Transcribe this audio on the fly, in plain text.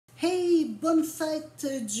Hey, bonne fête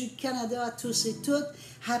du Canada à tous et toutes.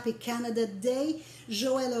 Happy Canada Day.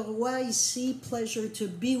 Joël Leroy ici. Pleasure to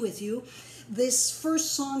be with you. This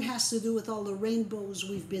first song has to do with all the rainbows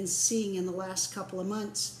we've been seeing in the last couple of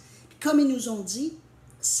months. Comme ils nous ont dit,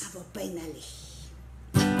 ça va bien aller.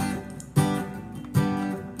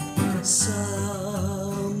 Somewhere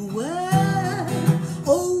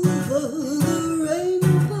over the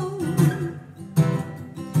rainbow,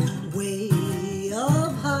 way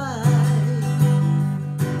up high,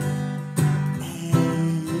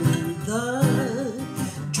 and the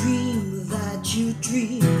dream that you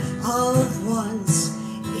dream of once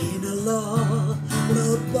in a lullaby.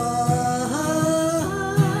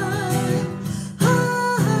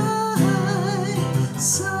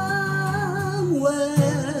 Somewhere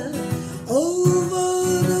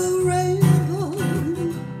over the rainbow,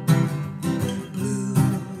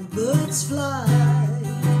 bluebirds fly,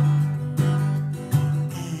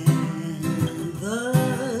 and the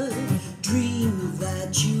dream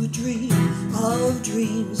that you dream of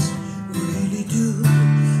dreams really do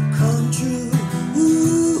come true.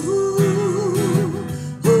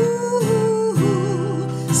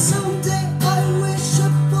 Someday I wish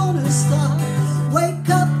upon a star, wake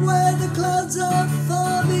up where the clouds are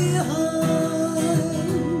far behind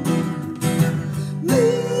me,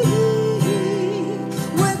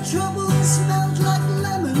 where troubles melt like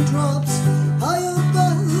lemon drops, high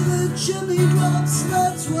above the chimney tops.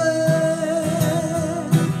 That's where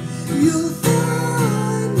you'll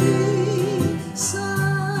find me,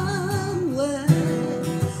 somewhere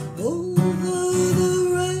over the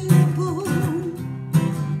rainbow,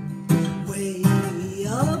 way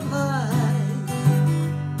up high,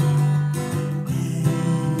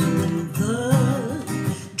 and the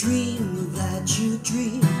dream that you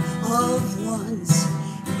dream of once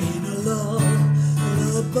in a lullaby.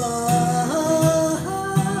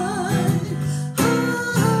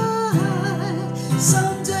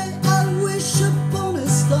 Someday I wish upon a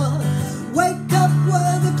star, wake up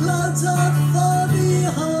where the clouds are far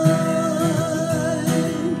behind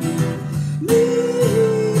me,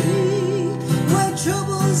 where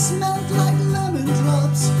troubles melt like lemon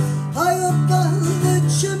drops, high above the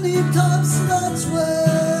chimney tops. That's where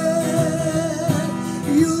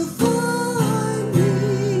you'll find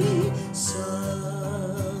me,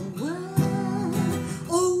 somewhere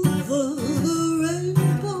over the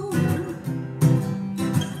rainbow,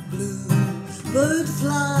 bluebird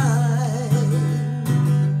fly,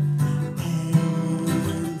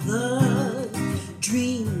 and the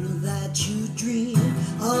dream that you dream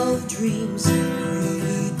of dreams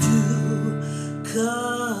really do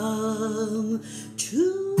come